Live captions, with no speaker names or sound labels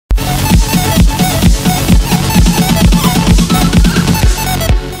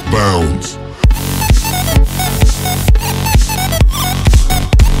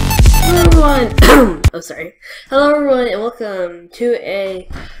Oh, sorry. Hello everyone and welcome to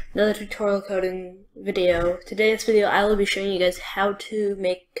another tutorial coding video. Today in this video I will be showing you guys how to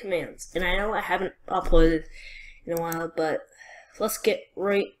make commands. And I know I haven't uploaded in a while, but let's get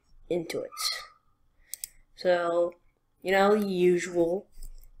right into it. So, you know, the usual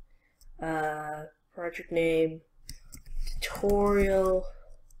project name, tutorial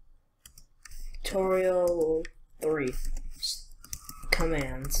 3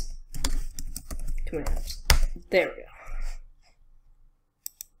 commands. There we go.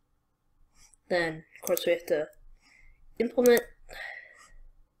 Then, of course, we have to implement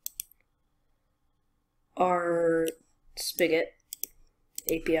our Spigot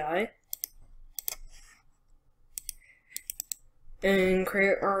API and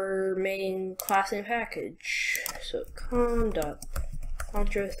create our main class and package. So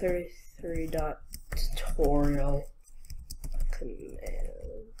com.contra33.tutorial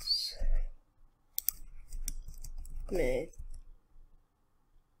commands. Made.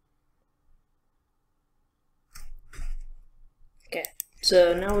 Okay,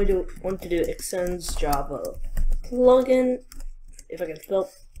 so now we want to do extends Java plugin. If I can spell,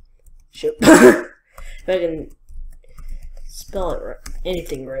 shoot, if I can spell it right,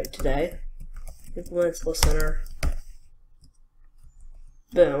 anything right today. Implements listener.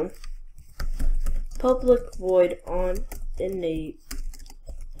 Boom. Public void on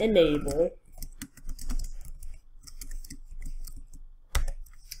enable.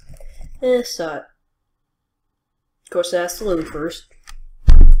 This of course it has to load first.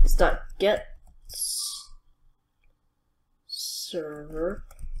 It's .get server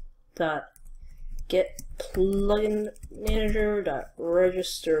 .get plugin manager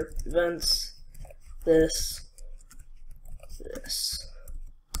 .register events this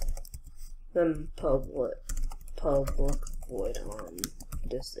then public void on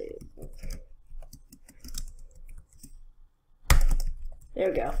disable.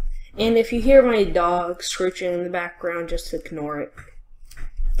 There we go. And if you hear my dog screeching in the background, just ignore it.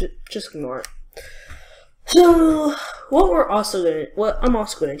 Just ignore it. So, what I'm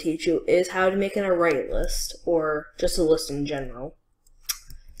also gonna teach you is how to make an array list, or just a list in general.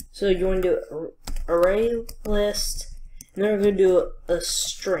 So you want to do an array list, and then we're gonna do a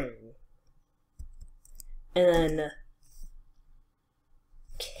string, and then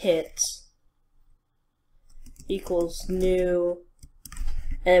kit equals new.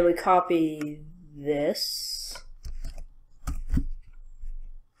 And we copy this,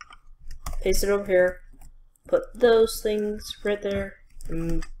 paste it over here, put those things right there,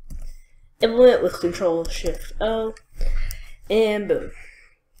 and implement with Control-Shift-O, and boom.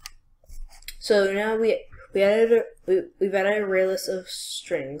 So now we've added an array list of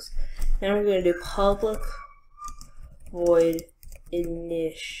strings. Now we're going to do public void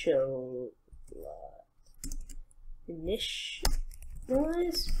initialize.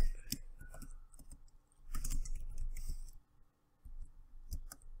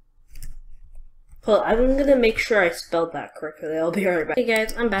 Well, I'm gonna make sure I spelled that correctly. I'll be right back. Hey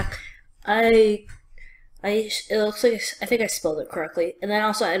guys, I'm back. It looks like I think I spelled it correctly, and then I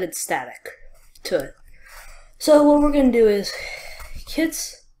also added static to it. So what we're gonna do is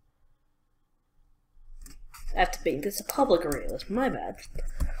kits. I have to make this a public array list. My bad.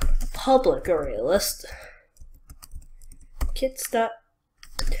 Public array list. Kits dot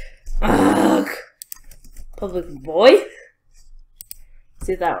public void.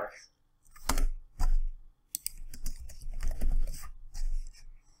 See if that works.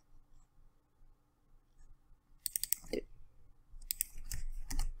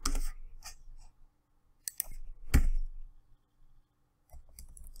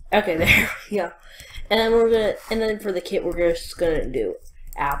 Okay, there we go. And then for the kit we're just gonna do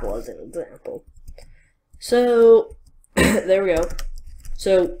Apple as an example. So there we go.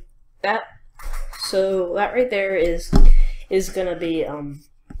 So that right there is gonna be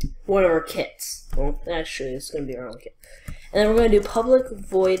one of our kits. Well, actually it's gonna be our own kit. And then we're gonna do public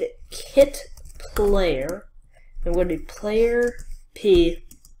void kit player. And we're gonna do player p,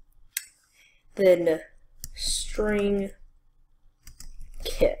 then string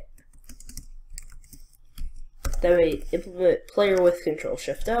kit. Then we implement player with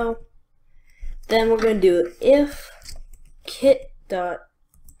Control-Shift-O. Then we're going to do if kit dot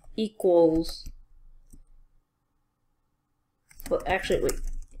equals. Well, actually, wait.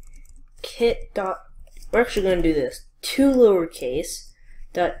 Kit dot. We're actually going to do this. 2 lowercase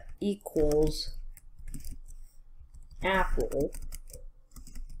dot equals Apple.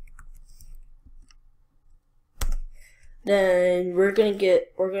 Then we're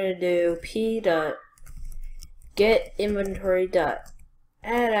gonna do p dot get inventory dot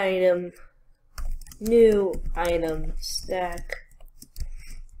add item new item stack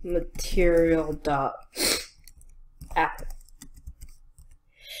material dot apple.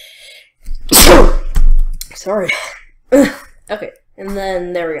 Sorry. Okay, and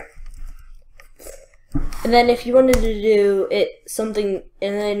then there we go. And then if you wanted to do it something,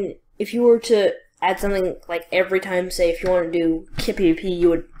 and then if you were to add something like every time, say if you want to do kit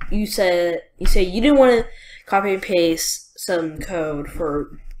PvP, you say you didn't want to copy and paste some code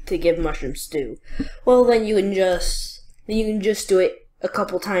to give mushroom stew. Well, then you can just do it a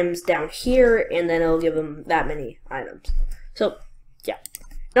couple times down here, and then it'll give them that many items. So yeah.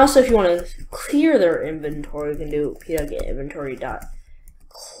 And also, if you want to clear their inventory, you can do get inventory dot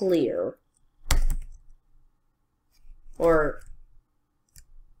clear. Or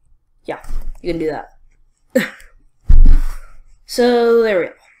yeah, you can do that. So there we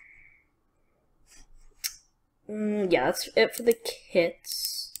go. Yeah, that's it for the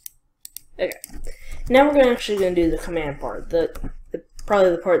kits. Okay, now we're actually gonna do the command part.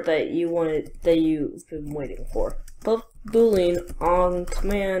 Probably the part that you've been waiting for. Both boolean on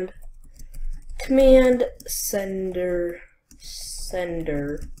command sender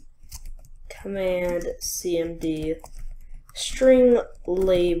command cmd string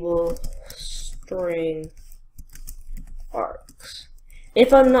label string args.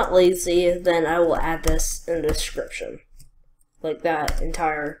 If I'm not lazy, then I will add this in the description, like that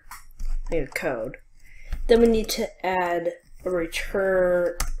entire code. Then we need to add a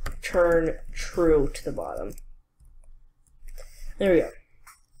return true to the bottom. There we go.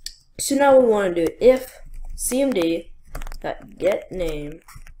 So now we want to do if cmd.getName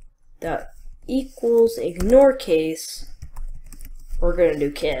that equals ignore case. We're gonna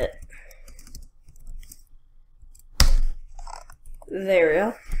do kit. There we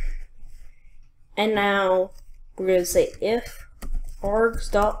go. And now we're gonna say if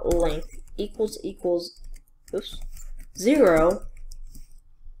args.length equals 0.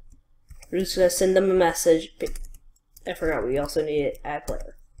 We're just gonna send them a message. I forgot we also need to add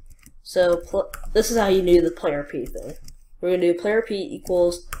player. So this is how you do the player p thing. We're gonna do player p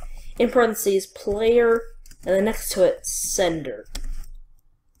equals in parentheses player, and then next to it sender,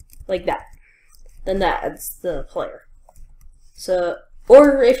 like that. Then that adds the player. So,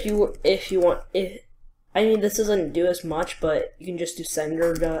 or if you want, I mean this doesn't do as much, but you can just do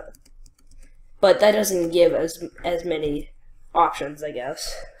sender dot. But that doesn't give as many options, I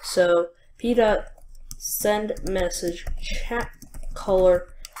guess. So p dot send message chat color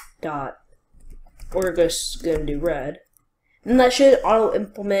dot. We're just gonna do red, and that should auto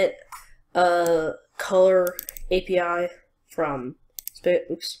implement a color API from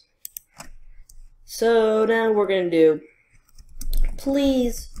oops. So now we're gonna do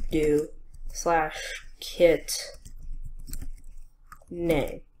please do /kit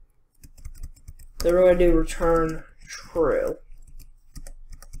name. Then we're gonna do return true.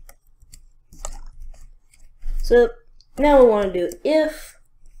 So now we want to do if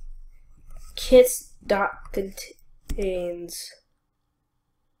kits.contains.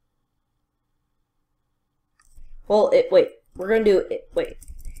 Well, we're gonna do it. Wait,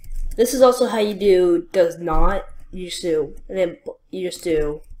 this is also how you do does not. You just do, and then you just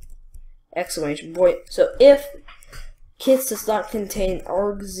do exclamation point. So if kits does not contain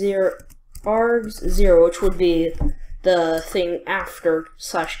args0, which would be the thing after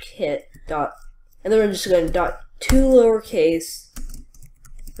 /kit dot, and then we're just going to dot 2 lowercase.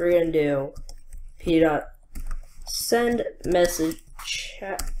 We're going to do p dot send message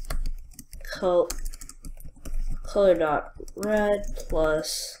chat color dot red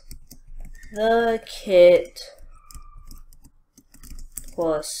plus the kit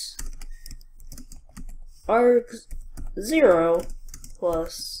plus args0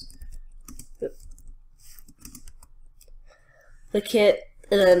 plus the kit,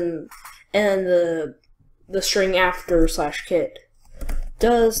 and the string after /kit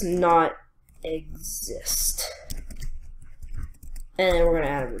does not exist. And we're gonna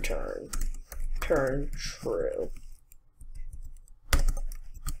add a return true.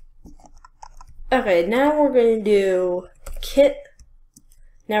 Okay, now we're gonna do kit.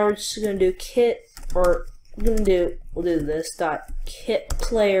 Now we're just gonna do kit, or we'll do this dot kit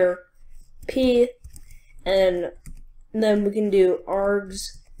player p, and then we can do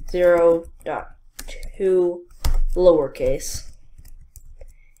args0 dot 2 lowercase,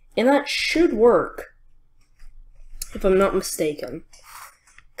 and that should work if I'm not mistaken,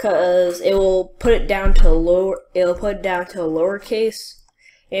 because it will put it down to lowercase.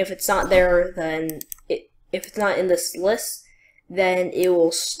 And if it's not there, then if it's not in this list, then it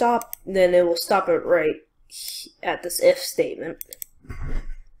will stop. Then it will stop it right at this if statement.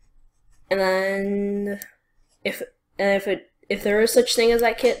 And then if there is such thing as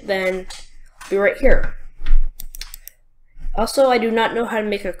that kit, then it'll be right here. Also, I do not know how to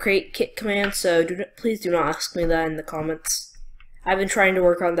make a create kit command, so please do not ask me that in the comments. I've been trying to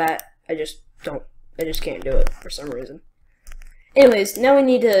work on that. I just can't do it for some reason. Anyways, now we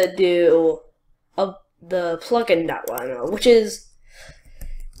need to do the plugin.yml, which is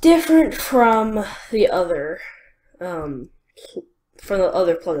different from the other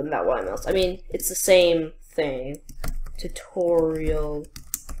plugin.ymls. I mean, it's the same thing. Tutorial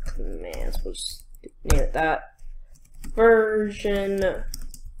commands. We'll just name it that. Version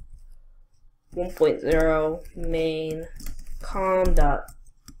 1.0 main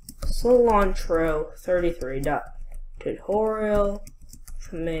com.cilantro33.tutorial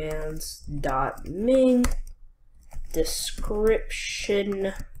commands.min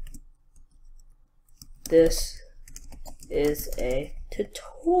description. This is a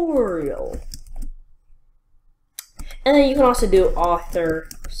tutorial. And then you can also do author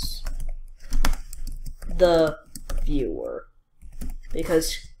the viewer,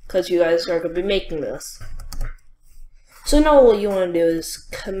 because you guys are going to be making this. So now what you want to do is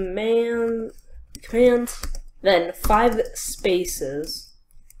commands, then 5 spaces,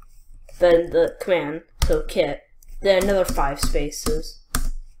 then the command, so kit, then another 5 spaces.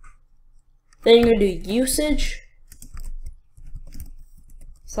 Then you're going to do usage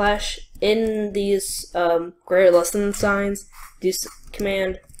 / in these greater less than signs, do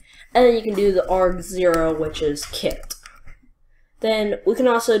command, and then you can do the arg0, which is kit. Then we can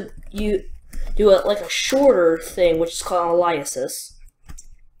also do like a shorter thing, which is called aliases.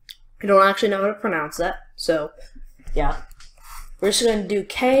 I don't actually know how to pronounce that, so yeah. We're just going to do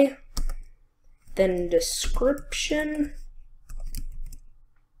K, then description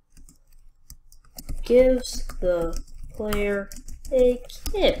gives the player a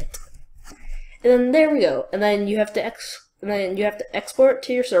kit. And then there we go. And then you have to export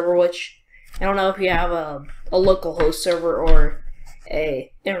to your server, which I don't know if you have a localhost server or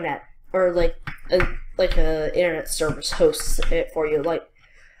a internet, or like a internet service hosts it for you, like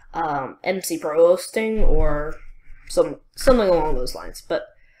MC Pro hosting or something along those lines. But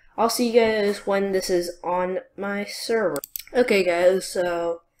I'll see you guys when this is on my server. Okay guys,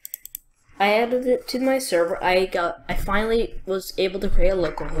 so I added it to my server. I finally was able to create a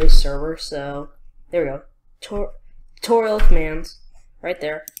localhost server, so there we go. Tutorial commands right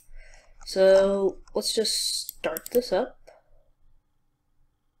there. So let's just start this up.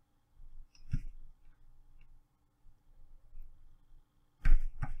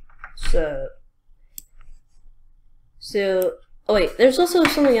 So oh wait, there's also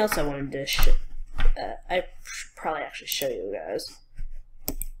something else I wanted to I should probably actually show you guys.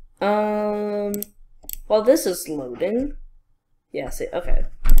 While this is loading, yeah, see, okay.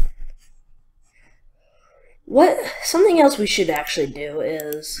 Something else we should actually do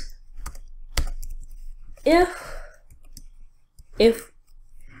is, if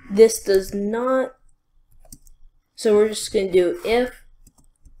this does not, so we're just going to do if,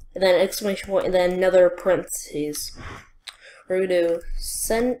 and then exclamation point, and then another parentheses. We're going to do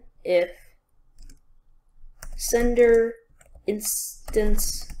if sender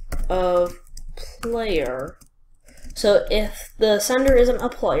instance of player. So if the sender isn't a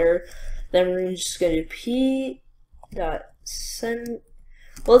player, then we're just going to do p.send.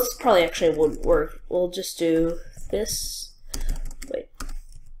 Well, this probably actually wouldn't work. We'll just do this. Wait.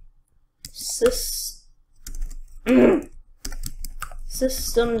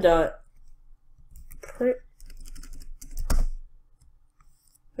 System.print.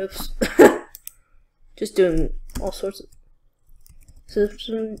 Oops. Just doing all sorts of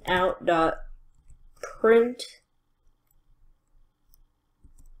system out dot print.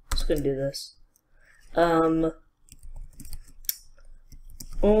 Just gonna do this.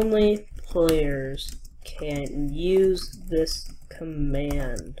 Only players can use this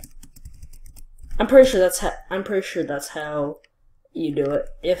command. I'm pretty sure that's how you do it.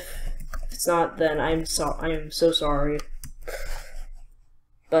 If it's not, then I am so sorry.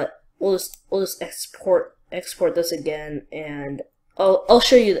 But we'll just export this again, and I'll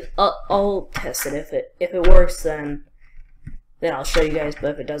show you. I'll test it. If it works, then I'll show you guys.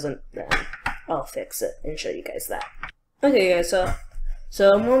 But if it doesn't, then I'll fix it and show you guys that. Okay, guys. So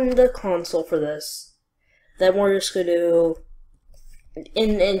I'm on the console for this. Then we're just gonna do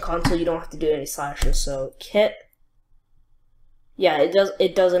in console. You don't have to do any slashes. So kit. Yeah,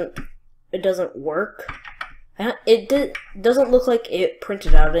 it doesn't work. It doesn't look like it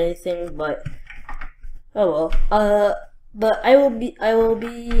printed out anything, but oh well. But I'm gonna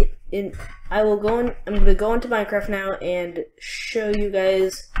go into Minecraft now and show you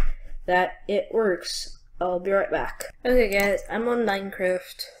guys that it works. I'll be right back. Okay guys, I'm on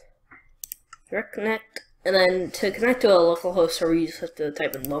Minecraft. Direct connect, and then to connect to a local host server, you just have to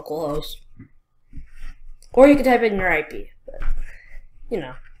type in localhost. Or you can type in your IP, but, you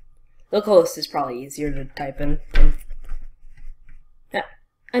know, localhost is probably easier to type in. Yeah,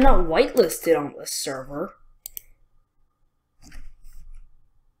 I'm not whitelisted on this server.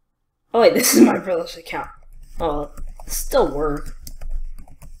 Oh wait, this is my brother's account. Oh, still work.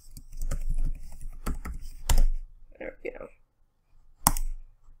 There we go.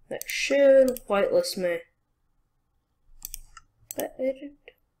 That should whitelist me. That agent.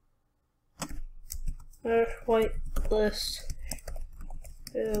 Whitelist.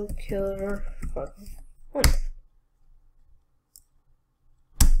 Oh, killer. Fuck. What?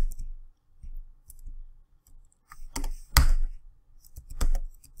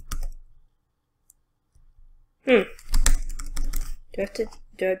 Do I have to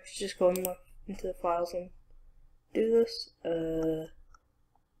just go into the files and do this?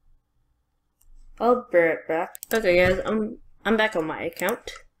 I'll be right back. Okay guys, I'm back on my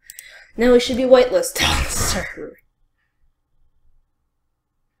account. Now we should be whitelisted on the server.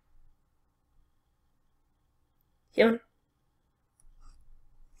 Yeah.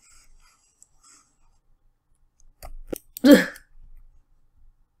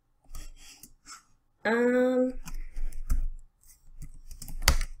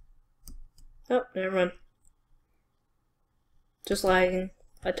 Oh, never mind. Just lagging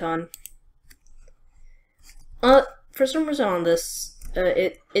a ton. For some reason on this,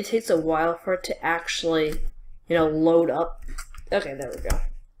 it takes a while for it to actually, load up. Okay, there we go.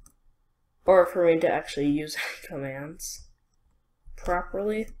 Or for me to actually use commands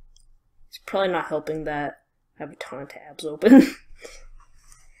properly. It's probably not helping that I have a ton of tabs open.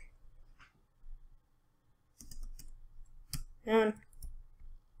 And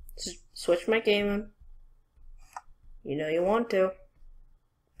switch my game. You know you want to.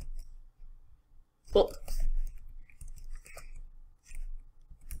 Well.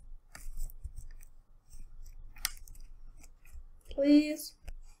 Please.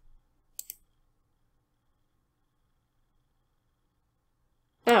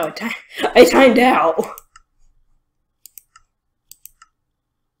 Oh, I timed out.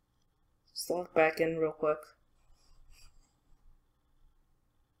 Just log back in real quick.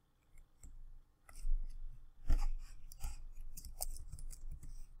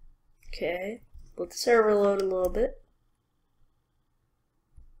 Okay, let the server load a little bit.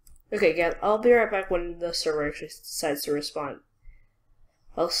 Okay, guys, I'll be right back when the server actually decides to respond.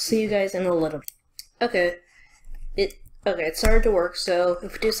 I'll see you guys in a little bit. Okay, it started to work. So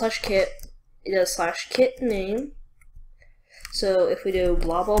if we do /kit, it does /kit name. So if we do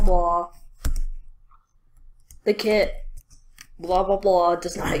blah blah blah, the kit blah blah blah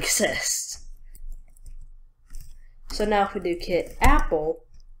does not exist. So now if we do kit apple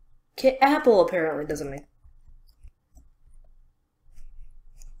apparently doesn't make.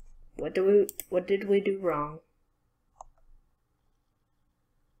 What did we do wrong?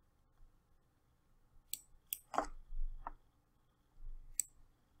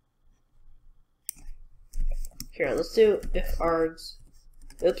 Here, let's do if args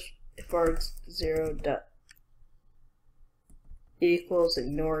 0 dot equals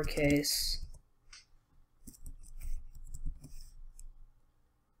ignore case.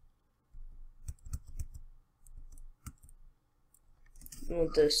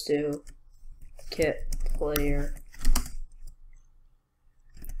 We'll just do kit player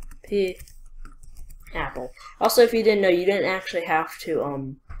p apple. Also, if you didn't know, you didn't actually have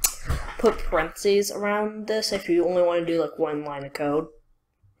to put parentheses around this if you only want to do like one line of code,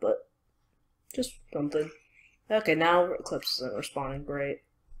 but just something. Okay, now Eclipse isn't responding great.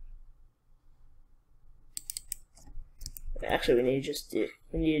 Actually, we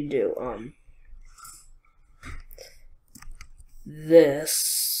need to do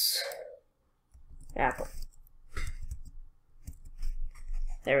this apple.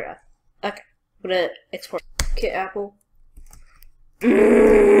 There we go. Okay, I'm gonna export kit apple.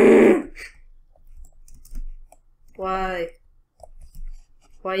 Why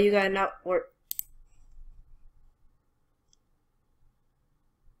you gotta not work?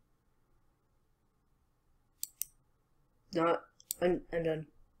 Not. I'm done.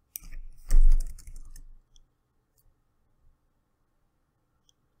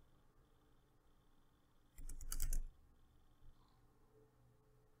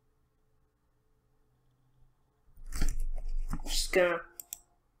 Just gonna.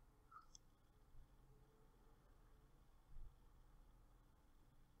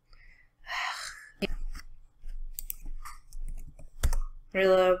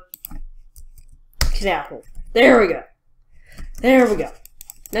 Reload. an apple. There we go. There we go.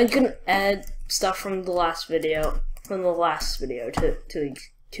 Now you can add stuff from the last video, to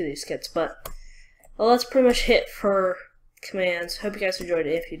these kits, but well, that's pretty much it for commands. Hope you guys enjoyed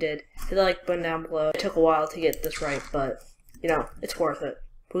it. If you did, hit the like button down below. It took a while to get this right, but you know, it's worth it.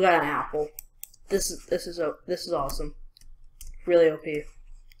 We got an apple. This is awesome. Really OP,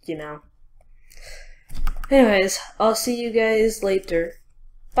 you know. Anyways, I'll see you guys later.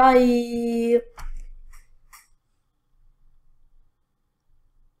 Bye.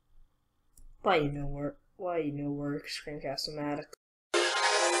 Why you know work? Screencast-o-matic.